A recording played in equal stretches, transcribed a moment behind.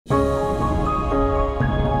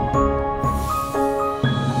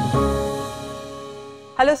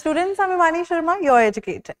Hello students, I'm Himani Sharma, your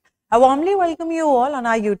educator. I warmly welcome you all on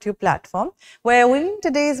our YouTube platform, where we in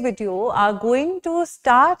today's video are going to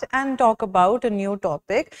start and talk about a new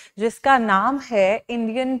topic, जिसका नाम है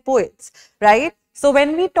Indian poets, right? So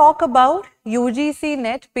when we talk about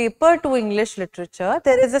UGC-NET paper to English literature,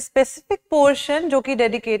 there is a specific portion जो कि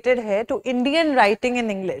dedicated है to Indian writing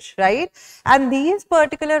in English, right? And these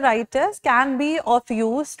particular writers can be of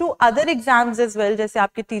use to other exams as well, जैसे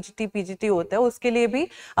आपके TGT, PGT होता है, उसके लिए भी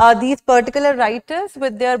these particular writers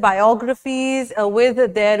with their biographies,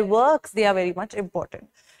 with their works, they are very much important.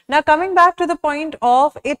 Now coming back to the point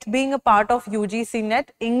of it being a part of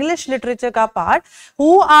UGC-NET English literature ka part,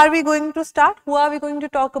 who are we going to start? Who are we going to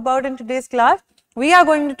talk about in today's class? We are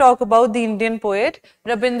going to talk about the Indian poet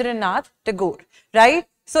Rabindranath Tagore, right?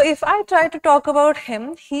 So if I try to talk about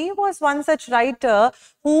him, he was one such writer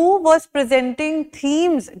who was presenting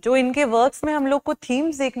themes, जो इनके works में हम लोग को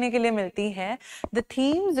themes देखने के लिए मिलती हैं. The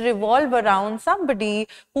themes revolve around somebody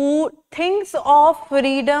who thinks of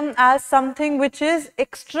freedom as something which is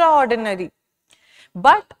extraordinary,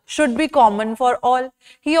 but should be common for all.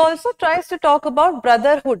 He also tries to talk about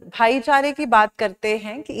brotherhood. भाईचारे की बात करते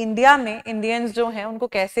हैं कि इंडिया में इंडियंस जो हैं उनको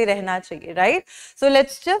कैसे रहना चाहिए, right? So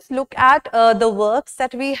let's just look at the works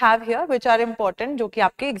that we have here, which are important, जो कि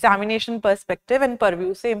आपके examination perspective and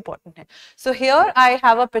purview से important है. So here I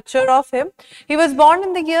have a picture of him. He was born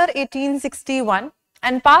in the year 1861.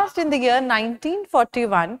 And passed in the year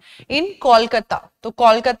 1941 in Kolkata. तो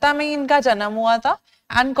कोलकाता में इनका जन्म हुआ था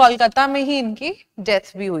and कोलकाता में ही इनकी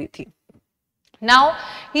death भी हुई थी. Now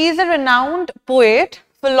he is a renowned poet,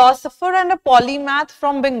 philosopher and a polymath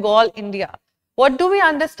from Bengal, India. What do we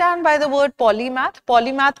understand by the word polymath?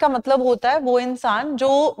 Polymath का मतलब होता है वो इंसान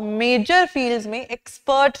जो major fields में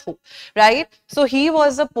expert हो, right? So he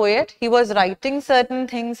was a poet. He was writing certain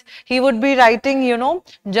things. He would be writing, you know,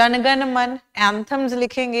 Janagan Man, anthems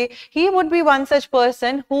लिखेंगे. He would be one such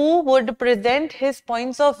person who would present his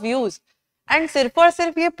points of views. And सिर्फ और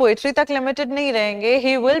सिर्फ ये poetry तक limited नहीं रहेंगे.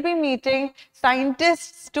 He will be meeting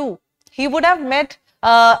scientists too. He would have met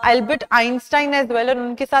Albert Einstein as well, और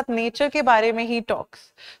उनके साथ nature के बारे में he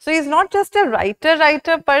talks. So he's not just a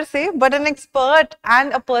writer per se, but an expert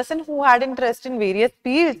and a person who had interest in various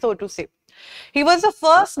fields, so to say. He was the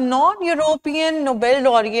first non-European Nobel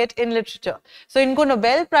laureate in literature. So इनको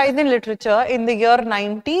Nobel Prize in Literature in the year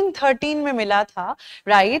 1913 में मिला था,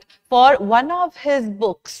 right, for one of his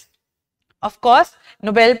books. Of course,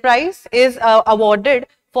 Nobel Prize is awarded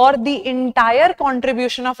for the entire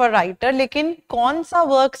contribution of a writer, लेकिन कौन सा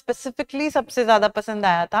work specifically सबसे ज़्यादा पसंद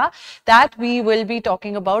आया था, that we will be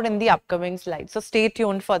talking about in the upcoming slides. So stay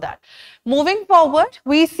tuned for that. Moving forward,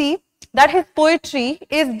 we see that his poetry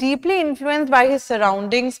is deeply influenced by his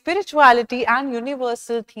surroundings, spirituality and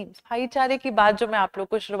universal themes. भाईचारे की बात जो मैं आप लोग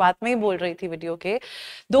को शुरुआत में ही बोल रही थी वीडियो के,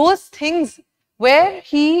 those things where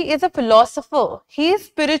he is a philosopher, he is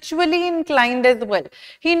spiritually inclined as well.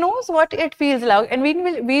 He knows what it feels like, and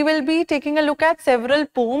we will be taking a look at several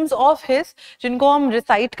poems of his, जिनको हम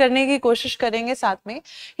recite करने की कोशिश करेंगे साथ में.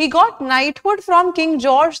 He got knighthood from King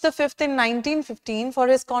George V in 1915 for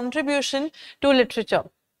his contribution to literature.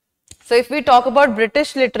 So if we talk about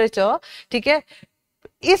British literature, ठीक है,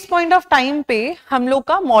 इस पॉइंट ऑफ टाइम पे हम लोग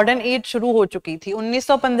का मॉडर्न एज शुरू हो चुकी थी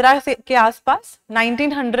 1915 के आसपास.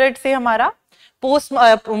 1900 से हमारा पोस्ट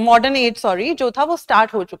मॉडर्न एज जो था वो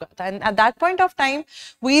स्टार्ट हो चुका था. And at that point of time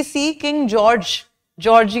we C king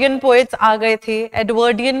Georgian poets आ गए थे,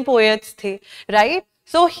 एडवर्डियन पोएट्स थे, right?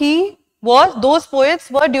 So he was those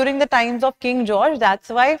poets were during the times of king George.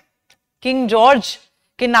 That's why king George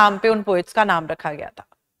के नाम पे उन पोएट्स का नाम रखा गया था.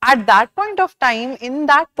 At that point of time, in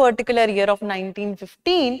that particular year of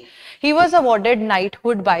 1915, he was awarded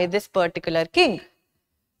knighthood by this particular king.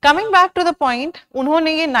 Coming back to the point,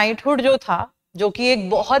 उन्होंने ये knighthood जो था, जो कि एक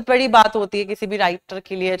बहुत बड़ी बात होती है किसी भी राइटर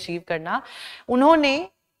के लिए अचीव करना, उन्होंने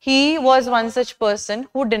he was one such person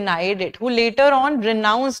who denied it, who later on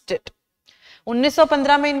renounced it.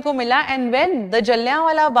 1915 में इनको मिला. And when the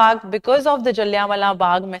Jallianwala Bagh, because of the Jallianwala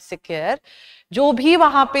Bagh massacre, जो भी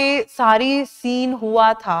वहां पे सारी सीन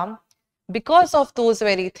हुआ था, because of those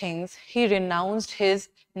very things, he renounced his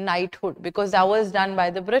knighthood because that was done by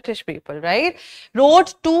the British people, right?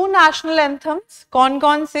 Wrote 2 national anthems.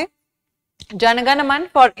 कौन से? Janagan Man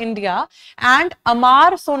for India and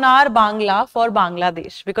Amar Sonar Bangla for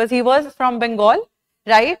Bangladesh, because he was from Bengal,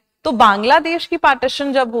 right? तो बांग्लादेश की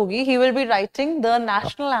partition जब होगी, he will be writing the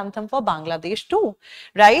national anthem for Bangladesh too,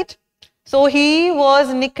 right? So he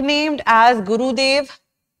was nicknamed as Gurudev,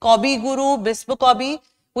 Kabi Guru, Bispa Kabi,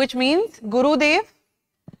 which means Gurudev,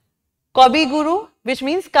 Kabi Guru, which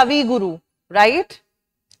means Kavi Guru, right?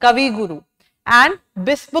 Kavi Guru. And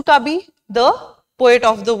Bispa Kabi, the poet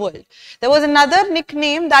of the world. There was another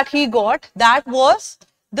nickname that he got, that was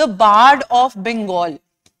the Bard of Bengal.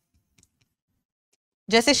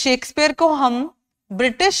 जैसे Shakespeare को हम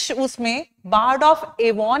British उसमें board of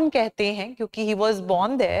Avon कहते हैं क्योंकि he was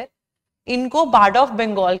born there, इनको board of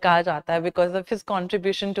Bengal कहा जाता है because of his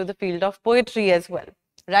contribution to the field of poetry as well,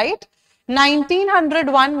 right.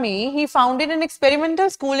 1901 में ही founded an experimental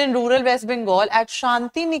school in rural waste Bengal eight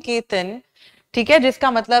Shanti Niketan, ठीक है,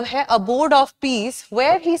 जिसका मतलब है abode of peace,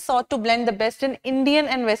 where he sought to blend the best in Indian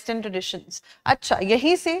and western traditions. अच्छा,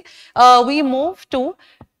 यहीं से we move to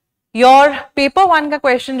your paper 1 का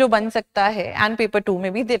क्वेश्चन जो बन सकता है एंड पेपर 2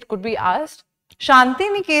 में भी that could be asked. Shanti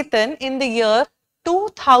Niketan in the year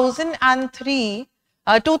 2023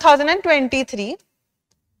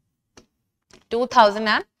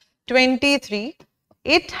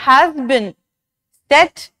 it has been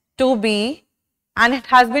set to be and it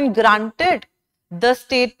has been granted the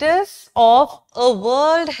status of a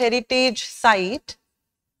World Heritage Site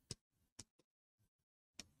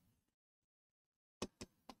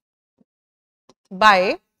by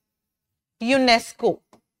UNESCO.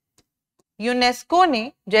 UNESCO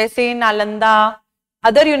ने जैसे Nalanda,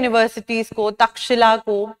 other universities को, तक्षशिला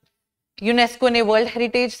को UNESCO ने world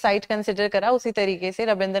heritage site consider करा, उसी तरीके से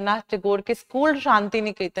रविंद्रनाथ टैगोर के स्कूल शांति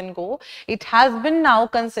निकेतन को it has been now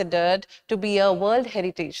considered to be a world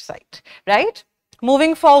heritage site, right.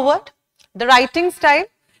 Moving forward, the writing style,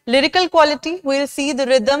 lyrical quality, we will see the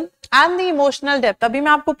rhythm and the emotional depth. अभी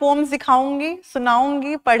मैं आपको poems दिखाऊंगी,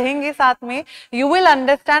 सुनाऊंगी, पढ़ेंगे साथ में. You will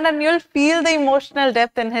understand and you will feel the emotional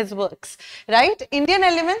depth in his works, right. Indian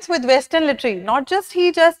elements with western literary, not just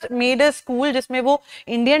he just made a school जिसमें वो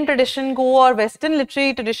Indian tradition को और वेस्टर्न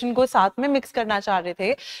लिटरेरी ट्रेडिशन को साथ में mix करना चाह रहे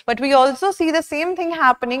थे, but we also see the same thing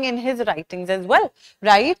happening in his writings as well,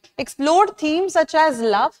 right. Explored themes such as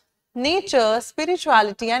love, nature,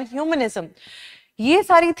 spirituality and humanism. ये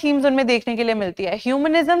सारी थीम्स उनमें देखने के लिए मिलती है.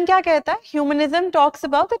 ह्यूमनिज्म क्या कहता है? Humanism talks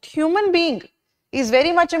about that human being is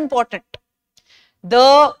very much important.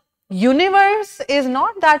 The universe is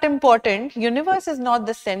not that important, universe is not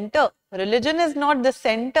the centre, religion is not the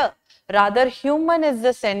centre, rather human is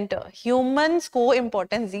the center. Humans को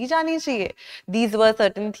importance दी जानी चाहिए. These were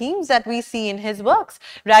certain themes that we see in his works,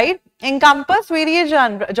 right? Encompass various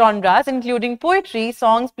genres including poetry,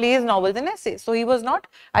 songs, plays, novels and essays. So he was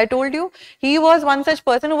not, I told you, he was one such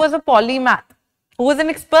person who was a polymath, who was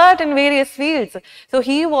an expert in various fields. So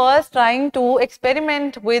he was trying to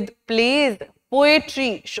experiment with plays,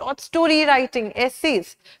 poetry, short story writing,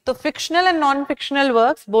 essays. तो fictional and non-fictional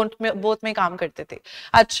works both में काम करते थे.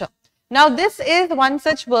 अच्छा, now this is one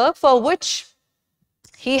such work for which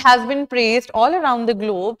he has been praised all around the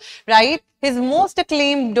globe, right? His most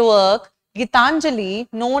acclaimed work, Gitanjali,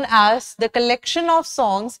 known as the collection of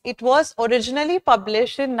songs, it was originally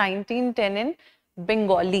published in 1910 in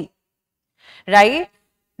Bengali, right?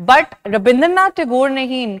 But Rabindranath Tagore ने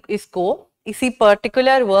ही इसको, इसी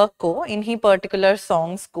particular work को, इन्हीं particular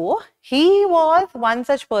songs को, he was one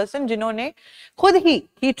such person जिन्होंने खुद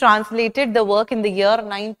he translated the work in the year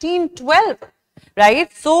 1912, right?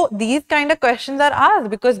 So these kind of questions are asked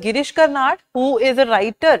because Girish Karnad, who is a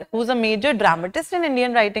writer, who is a major dramatist in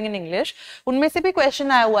Indian writing in English, उनमें से भी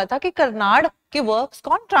question आया हुआ था कि कर्नाड के works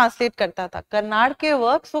कौन translate करता था. कर्नाड के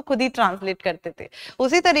वर्क्स वो खुद ही ट्रांसलेट करते थे.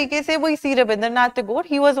 उसी तरीके से वो इसी Rabindranath Tagore,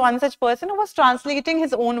 he was one such person who was translating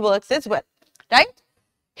his own works as well, right?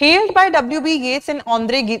 Hailed by W.B. Yeats and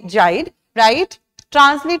Andre Gide, right?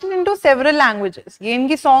 Translated into several languages. ये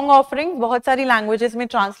इनकी song offerings बहुत सारी languages में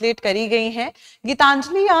translate करी गई हैं.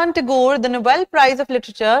 Gitanjali earned Tagore the Nobel Prize of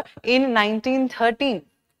Literature in 1913.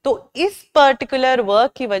 तो इस पर्टिकुलर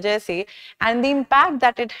वर्क की वजह से and the impact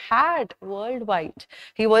that it had world wide,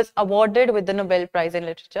 he was awarded with the Nobel prize in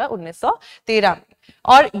literature 1913 में.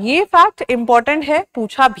 और ये फैक्ट इंपॉर्टेंट है,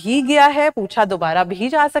 पूछा भी गया है, पूछा दोबारा भी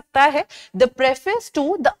जा सकता है. The preface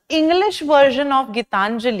to the English version of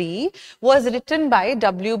Geetanjali was written by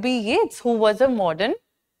W.B. Yeats, who was a modern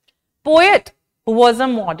poet, who was a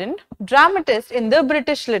modern dramatist in the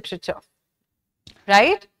British literature,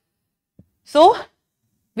 right? So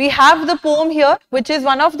we have the poem here, which is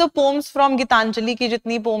one of the poems from Gitanjali की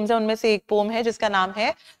जितनी poems है उनमें से एक poem है जिसका नाम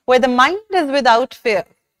है Where the Mind is Without Fear,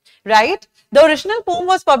 right? The original poem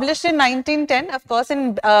was published in 1910, of course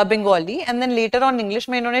in Bengali, and then later on English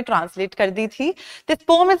में इन्होंने translate कर दी थी. This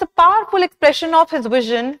poem is a powerful expression of his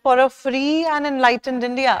vision for a free and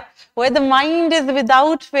enlightened India, where the mind is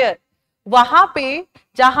without fear. वहां पे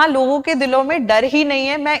जहां लोगों के दिलों में डर ही नहीं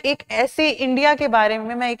है, मैं एक ऐसे इंडिया के बारे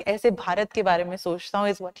में, मैं एक ऐसे भारत के बारे में सोचता हूँ,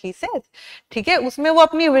 इज व्हाट ही सेज. ठीक है, उसमें वो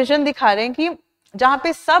अपनी विजन दिखा रहे हैं कि जहां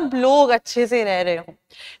पे सब लोग अच्छे से रह रहे हो,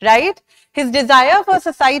 right. His desire for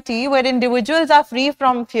society where individuals are free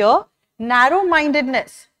from fear, narrow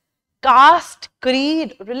mindedness, cast,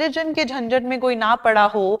 creed, religion के झंझट में कोई ना पड़ा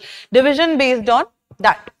हो, division based on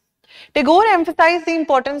that. Tagore emphasized the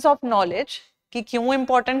importance of knowledge, कि क्यों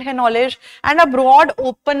important है knowledge, and a broad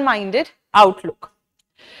open-minded outlook.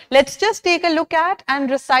 Let's just take a look at and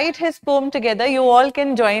recite his poem together. You all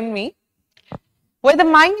can join me. Where the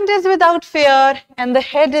mind is without fear and the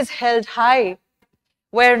head is held high,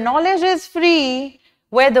 where knowledge is free,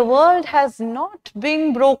 where the world has not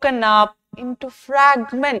been broken up into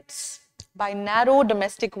fragments by narrow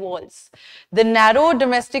domestic walls. The narrow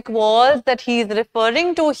domestic walls that he is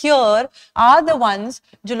referring to here are the ones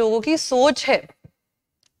जो लोगों की सोच है.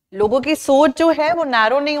 लोगों की सोच जो है वो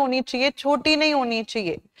नैरो नहीं होनी चाहिए, छोटी नहीं होनी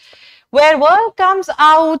चाहिए. Where world comes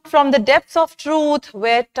out from the depths of truth,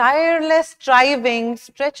 where tireless striving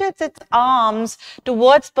stretches its arms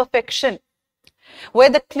towards perfection, where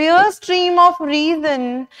the clear stream of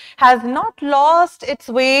reason has not lost its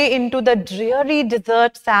way into the dreary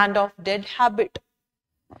desert sand of dead habit,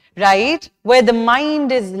 right? Where the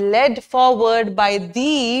mind is led forward by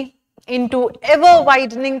thee into ever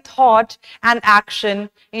widening thought and action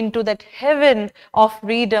into that heaven of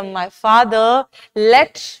freedom, my father,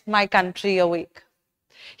 let my country awake.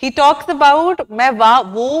 He talks about, मैं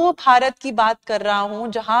वो भारत की बात कर रहा हूं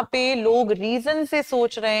जहां पे लोग रीजन से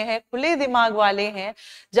सोच रहे हैं, खुले दिमाग वाले हैं,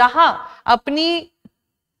 जहां अपनी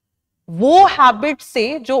वो हैबिट से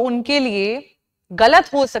जो उनके लिए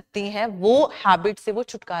गलत हो सकती हैं, वो हैबिट से वो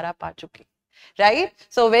छुटकारा पा चुके. Right.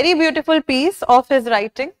 So very beautiful piece of his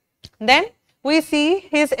writing. Then we see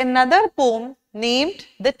his another pome named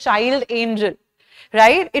the child angel.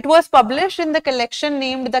 Right, it was published in the collection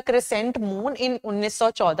named The Crescent Moon in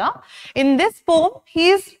 1914. In this poem, he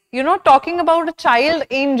is, talking about a child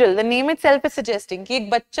angel. The name itself is suggesting कि एक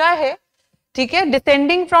बच्चा है, ठीक है,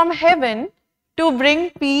 descending from heaven to bring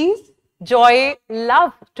peace, joy,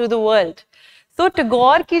 love to the world. So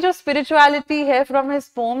Tagore की जो spirituality है from his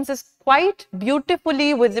poems is quite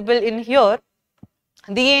beautifully visible in here.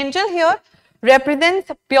 The angel here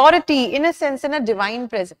represents purity, innocence and a divine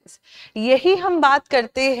presence. यही हम बात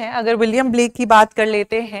करते हैं अगर William Blake की बात कर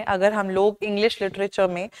लेते हैं, अगर हम लोग इंग्लिश लिटरेचर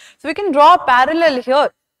में. So we can draw a parallel here.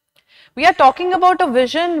 We are talking about a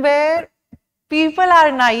vision where people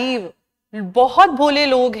are naive, बहुत भोले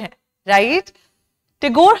लोग हैं, right?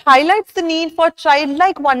 Tagore highlights the need for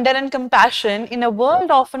childlike wonder and compassion in a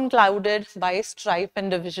world often clouded by strife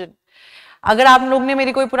and division. अगर आप लोग ने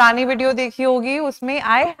मेरी कोई पुरानी वीडियो देखी होगी, उसमें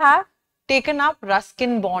I have taken up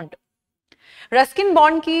Ruskin Bond. Ruskin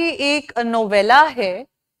Bond की एक नोवेला है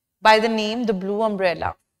by the name The Blue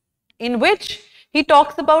Umbrella, in which he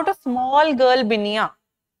talks about a small girl Binia,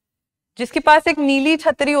 जिसके पास एक नीली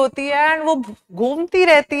छतरी होती है and वो घूमती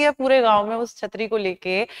रहती है पूरे गांव में उस छतरी को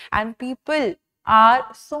लेके, and people are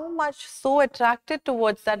so attracted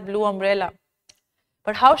towards that blue umbrella.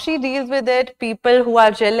 But how she deals with it, people who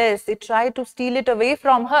are jealous, they try to steal it away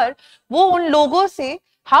from her. वो उन लोगों से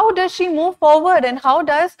how does she move forward and how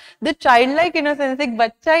does the childlike innocence, एक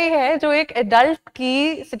बच्चा ही है जो एक adult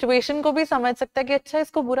की situation को भी समझ सकता है कि अच्छा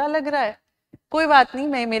इसको बुरा लग रहा है, कोई बात नहीं,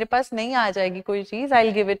 मैं मेरे पास नहीं आ जाएगी कोई चीज,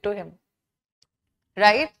 I'll give it to him.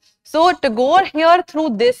 Right? So Tagore here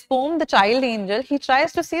through this poem, The Child Angel, he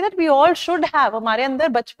tries to say that we all should have, हमारे अंदर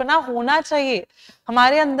बचपना होना चाहिए,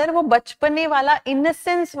 हमारे अंदर वो बचपने वाला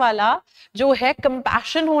innocence वाला जो है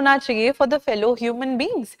compassion होना चाहिए for the fellow human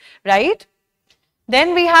beings. Right?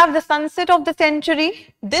 Then we have The Sunset of the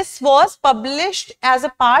Century. This was published as a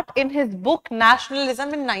part in his book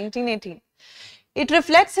Nationalism in 1918. It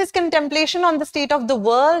reflects his contemplation on the state of the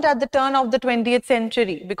world at the turn of the 20th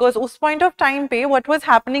century. Because उस point of time पे what was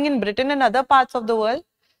happening in Britain and other parts of the world,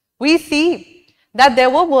 we see that there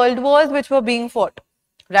were world wars which were being fought,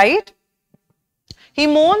 right? He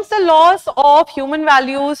mourns the loss of human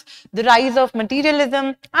values, the rise of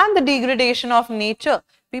materialism and the degradation of nature.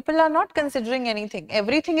 People are not considering anything.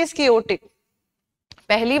 Everything is chaotic.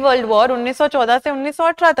 पहली world war 1914 से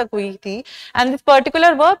 1918 तक हुई थी and this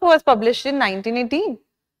particular work was published in 1918.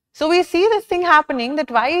 So we see this thing happening,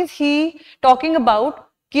 that why is he talking about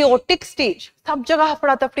chaotic stage? सब जगह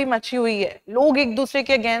अफड़ा तफड़ी मची हुई है, लोग एक दूसरे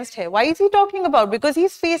के अगेंस्ट है. Why is he talking about? Because he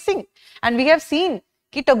is facing, and we have seen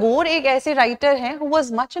कि टैगोर एक ऐसे राइटर हैं who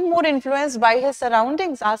was much and more influenced by his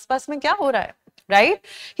surroundings. आसपास में क्या हो रहा है, right?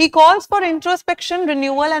 He calls for introspection,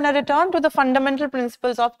 renewal and a return to the fundamental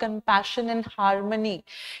principles of compassion and harmony.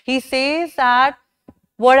 He says that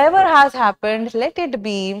whatever has happened, let it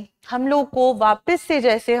be. हम लोग को वापस से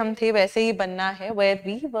जैसे हम थे वैसे ही बनना है, where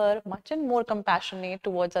we were much and more compassionate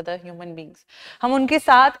towards other human beings. हम उनके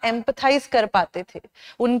साथ empathize कर पाते थे,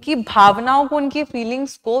 उनकी भावनाओं को, उनकी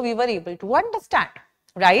feelings को we were able to understand,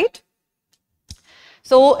 right?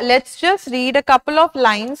 So let's just read a couple of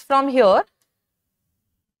lines from here.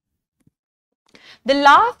 The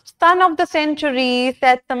last sun of the century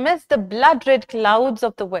sets amidst the blood-red clouds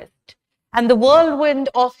of the west, and the whirlwind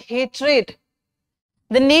of hatred.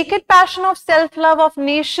 The naked passion of self-love of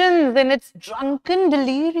nations in its drunken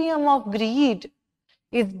delirium of greed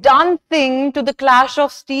is dancing to the clash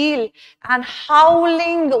of steel and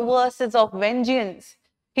howling verses of vengeance.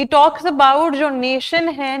 He talks about जो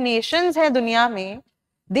nations है दुनिया में,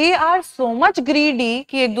 they are so much greedy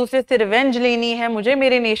कि एक दूसरे से revenge लेनी है, मुझे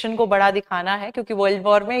मेरे nation को बड़ा दिखाना है, क्योंकि वर्ल्ड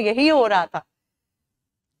वॉर में यही हो रहा था,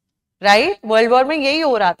 right? वर्ल्ड वॉर में यही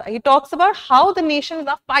हो रहा था. He talks about how the nations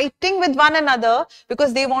are fighting with one another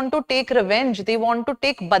because they want to take revenge, they want to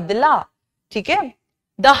take बदला, ठीक है?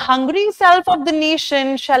 The hungry self of the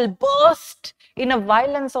nation shall burst in a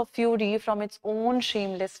violence of fury from its own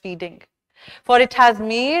shameless feeding, for it has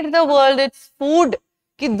made the world its food.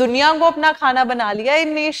 कि दुनिया को अपना खाना बना लिया इन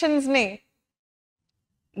नेशंस ने.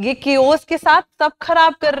 ये chaos के साथ सब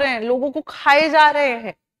खराब कर रहे हैं, लोगों को खाए जा रहे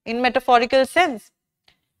हैं in metaphorical sense,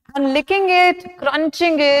 and licking it,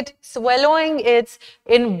 crunching it, swallowing it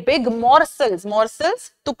in big morsels.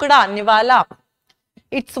 Morsels, tukda, niwala.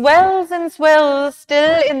 It swells and swells,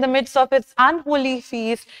 still in the midst of its unholy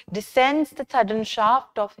feast descends the sudden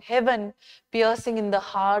shaft of heaven, piercing in the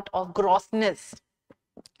heart of grossness.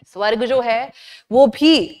 स्वर्ग जो है वो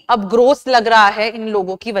भी अब gross लग रहा है इन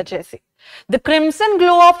लोगों की वजह से. The crimson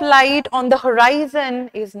glow of light on the horizon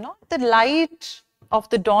is not the light of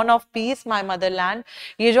the dawn of peace, my motherland.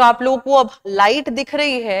 ये जो आप लोगों को अब लाइट दिख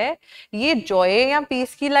रही है, ये जॉय या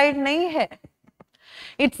पीस की लाइट नहीं है.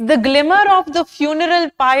 It's the glimmer of the funeral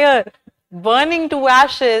pyre, burning to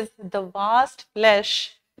ashes the vast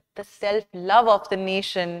flesh, the self-love of the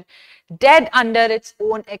nation, dead under its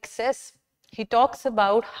own excess. He talks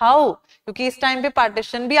about how, क्योंकि इस टाइम पे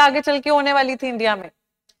partition भी आगे चल के होने वाली थी इंडिया में,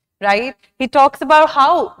 right? He talks about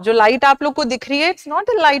how जो लाइट आप लोग को दिख रही है, it's not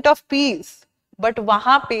a light of peace, but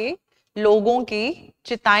वहां पे लोगों की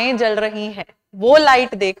चिताएं जल रही हैं, वो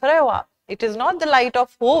लाइट देख रहे हो आप. It is not the light of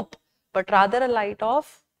hope, but rather a light of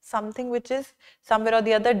something which is somewhere or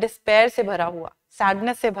the other despair से भरा हुआ,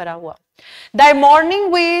 sadness से भरा हुआ. Thy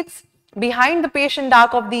morning waits behind the patient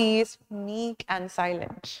dark of the east, meek and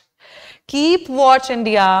silent. Keep watch,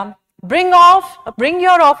 India. Bring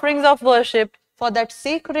your offerings of worship for that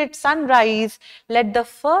sacred sunrise. Let the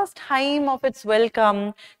first hymn of its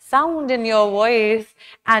welcome sound in your voice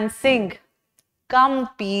and sing. Come,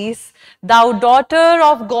 peace, thou daughter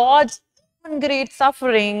of God's own great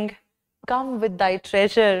suffering. Come with thy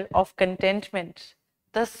treasure of contentment,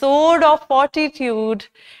 the sword of fortitude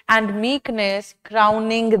and meekness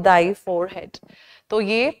crowning thy forehead. तो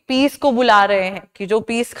ये piece को बुला रहे हैं कि जो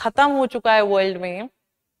piece खत्म हो चुका है वर्ल्ड में,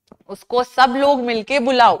 उसको सब लोग मिलके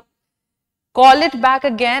बुलाओ. Call it back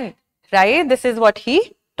again, right? This is what he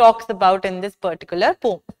talks about in this particular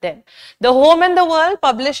poem. Then, The Home and the World,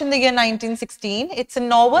 published in the year 1916. It's a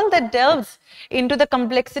novel that delves into the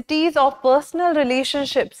complexities of personal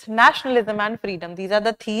relationships, nationalism and freedom. These are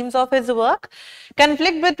the themes of his work.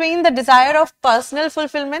 Conflict between the desire of personal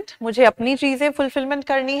fulfillment, मुझे अपनी चीजें fulfillment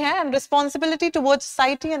करनी है, and responsibility towards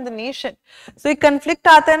society and the nation. So एक conflict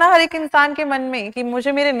आता है ना हर एक इंसान के मन में कि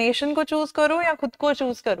मुझे मेरे nation को choose करूं या खुद को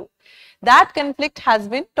choose करूं. That conflict has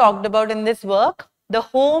been talked about in this work. The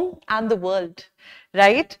home and the world,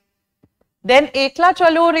 right? Then Ekla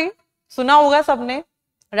Chalo Re, suna hoga sabne,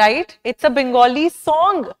 right? It's a Bengali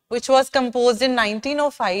song which was composed in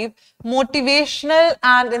 1905, motivational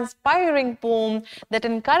and inspiring poem that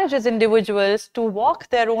encourages individuals to walk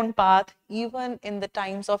their own path even in the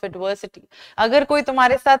times of adversity. अगर कोई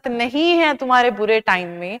तुम्हारे साथ नहीं है तुम्हारे बुरे time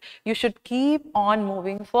में, you should keep on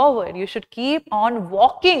moving forward. You should keep on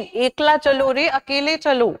walking. एकला चलो रे, अकेले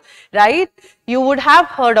चलो, right? You would have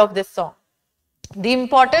heard of this song. The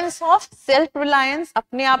importance of self-reliance,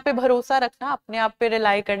 अपने आप पे भरोसा रखना, अपने आप पे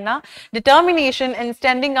rely करना, determination and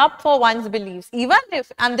standing up for one's beliefs. Even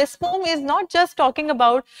if, and this poem is not just talking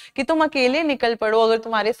about कि तुम अकेले निकल पड़ो अगर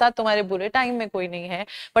तुम्हारे साथ तुम्हारे बुरे टाइम में कोई नहीं है,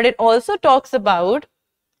 but it also talks about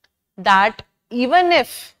that even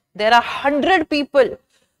if there are 100 people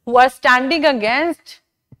who are standing against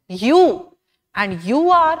you and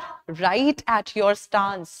you are right at your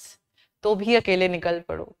stance, तो भी अकेले निकल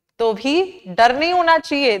पड़ो. तो भी डर नहीं होना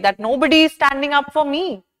चाहिए that nobody is standing up for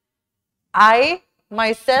me. I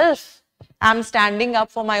myself I'm standing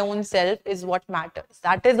up for my own self is what matters.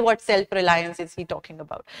 That is what self-reliance is he talking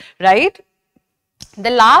about, right? The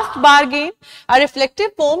last bargain, a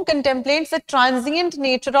reflective poem contemplates the transient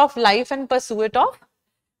nature of life and pursuit of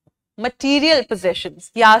material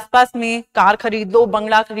possessions. ये आसपास में car खरीद लो,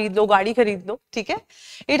 बंगला खरीद लो, गाड़ी खरीद लो, ठीक है?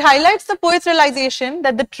 It highlights the poet's realization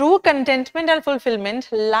that the true contentment and fulfillment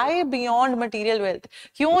lie beyond material wealth.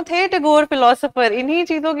 क्यों थे टैगोर फिलोसोफर? इन्हीं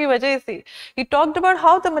चीजों की वजह से. He talked about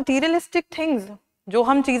how the materialistic things, जो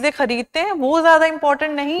हम चीजें खरीदते हैं, वो ज्यादा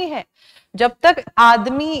इंपॉर्टेंट नहीं है. जब तक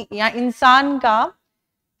आदमी या इंसान का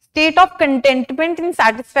state of contentment and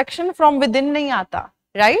satisfaction from within nahi aata,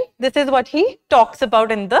 right? This is what he talks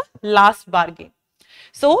about in the last bargain.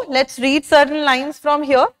 So let's read certain lines from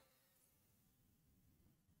here.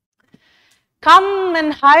 Come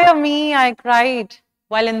and hire me, I cried,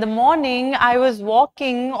 while in the morning I was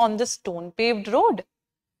walking on the stone-paved road.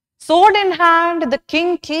 Sword in hand, the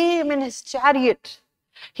king came in his chariot.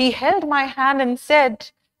 He held my hand and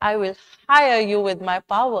said, I will hire you with my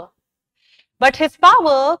power. But his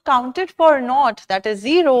power counted for naught, that is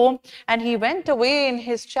zero, and he went away in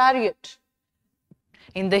his chariot.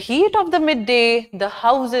 In the heat of the midday, the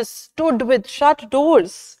houses stood with shut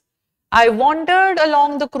doors. I wandered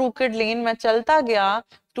along the crooked lane, मैं चलता गया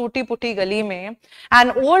टूटी पुटी गली में.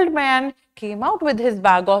 An old man came out with his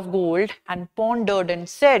bag of gold and pondered and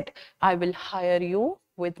said, I will hire you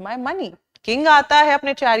with my money. King आता है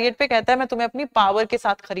अपने chariot पे, कहता है मैं तुम्हें अपनी पावर के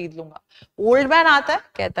साथ खरीद लूंगा. ओल्ड मैन आता है,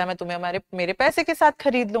 कहता है मैं तुम्हें मेरे पैसे के साथ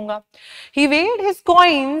खरीद लूंगा. He weighed his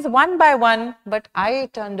coins one by one, but I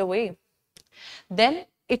turned away. Then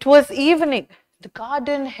it was evening. The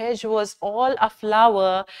garden hedge was all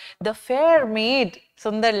aflower. The fair maid,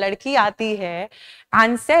 सुंदर लड़की आती है,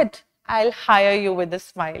 and said, I'll hire you with a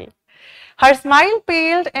smile. Her smile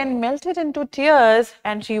paled and melted into tears,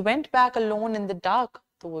 and she went back alone in the dark.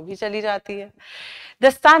 तो वो भी चली जाती है.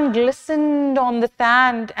 The sun glistened on the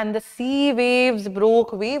sand and the sea waves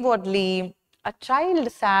broke waywardly. A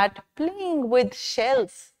child sat playing with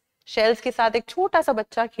shells. Shells के साथ एक छोटा सा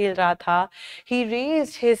बच्चा खेल रहा था. He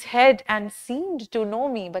raised his head and seemed to know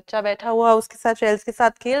me. बच्चा बैठा हुआ उसके साथ shells के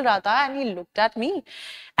साथ खेल रहा था, and he looked at me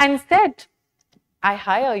and said, I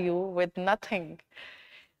hire you with nothing.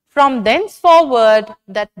 From thenceforward,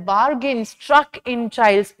 that bargain struck in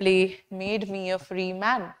child's play made me a free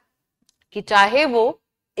man. कि चाहे वो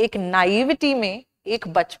एक नाइविटी में, एक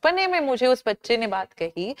बचपने में मुझे उस बच्चे ने बात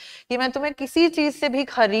कही कि मैं तुम्हें किसी चीज से भी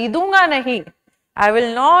खरीदूंगा नहीं, I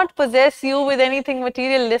will not possess you with anything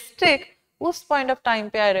materialistic. उस point of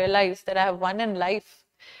time पे I realized that I have won in life.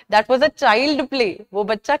 That was a child play. वो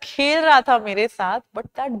बच्चा खेल रहा था मेरे साथ, but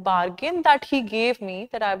that bargain that he gave me,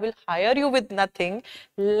 that I will hire you with nothing,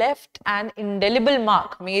 left an indelible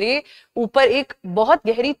mark. मेरे ऊपर एक बहुत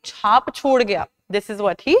गहरी छाप छोड़ गया. This is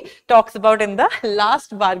what he talks about in the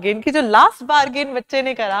last bargain. कि जो last bargain बच्चे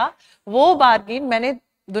ने करा, वो bargain मैंने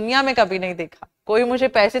दुनिया में कभी नहीं देखा. कोई मुझे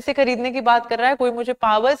पैसे से खरीदने की बात कर रहा है, कोई मुझे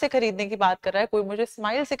पावर से खरीदने की बात कर रहा है, कोई मुझे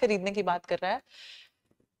स्माइल से खरीदने की बात कर रहा है,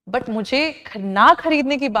 बट मुझे ना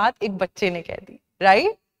खरीदने की बात एक बच्चे ने कह दी,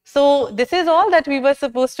 right? So this is all that we were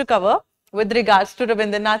supposed to cover with regards to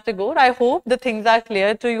Rabindranath Tagore. I hope the things are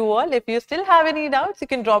clear to you all. If you still have any doubts, you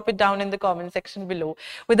can drop it down in the comment section below.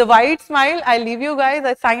 With a wide smile, I leave you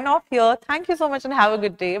guys. I sign off here. Thank you so much and have a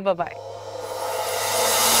good day. Bye-bye.